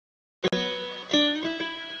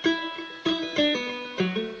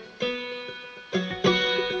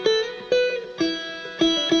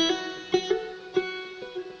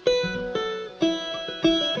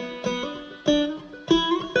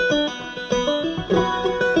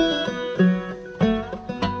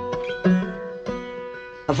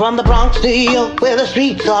From the Bronx, New York, where the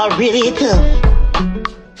streets are really tough.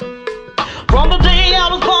 From the day I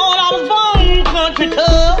was born country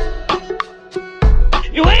tough.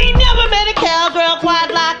 You ain't never met a cowgirl quite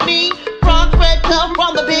like me. Bronx red tough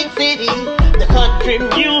from the big city. The country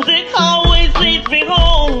music always leads me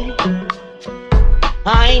home.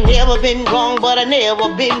 I ain't never been wrong, but I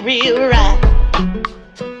never been real right.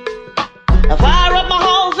 I fire up my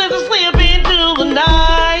horses and slip into the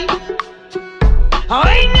night. I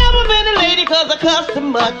ain't never been a lady cause I cuss too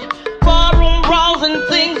much. Barroom brawls and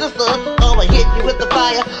things of such. I'ma hit you with the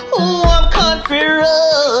fire. Ooh, I'm country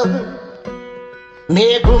rough.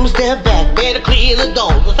 Bedroom, step back, better clear the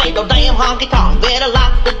doors. This ain't no damn honky-tonk, better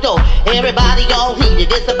lock the door. Everybody all heated,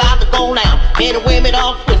 it's about to go down. Men and women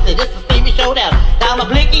all twisted, it's a steamy showdown. Down my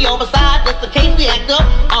blicky on my side, just in case we act up.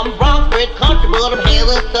 I'm Bronx red country, but I'm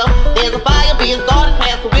hella tough. There's a fire being started,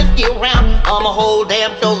 pass the whiskey around. I'm a whole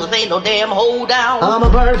damn show, this ain't no damn hold down. I'm a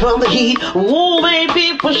bird from the heat, ooh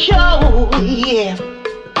baby for sure, yeah.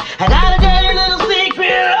 I got a dirty little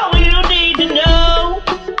secret, all you need to know.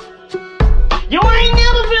 You ain't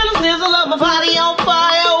never feel the sizzle of my body on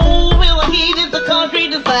fire. Ooh, feel the heat is the country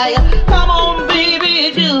desire. Come on,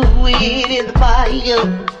 baby, do it in the fire.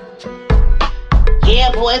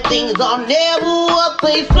 Yeah, boy, things are never what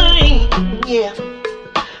they seem. Yeah.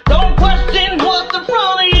 Don't question what's in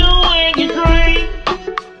front of you when you drink.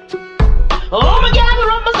 Oh, my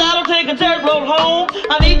gather up my saddle, take a dirt road home.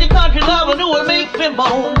 I need the country love, I know it makes me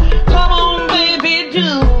moan. Come on, baby, do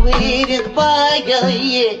it in the fire,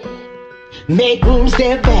 yeah. Make room,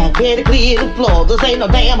 step back, better clear the floor. This ain't no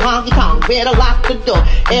damn honky-tonk, better lock the door.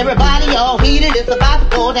 Everybody all heated, it's about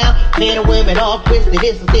to go down. Men and women all twisted,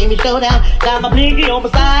 it's a steamy showdown. Got my blinky on my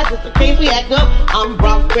side, just in case we act up. I'm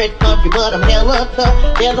Bronx red country, but I'm hella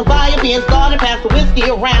tough. There's a fire being started, pass the whiskey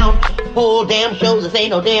around. Whole damn show, this ain't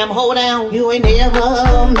no damn hold down. You ain't never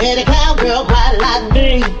met a cowgirl quite like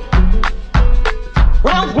me.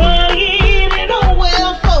 Bronx red, you know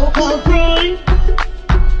where so country.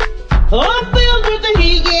 I'm filled with the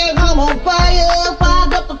heat, yeah, I'm on fire.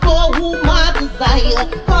 Fired up the floor, who my desire.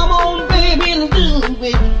 Come on, baby, let's do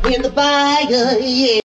it in the fire, yeah.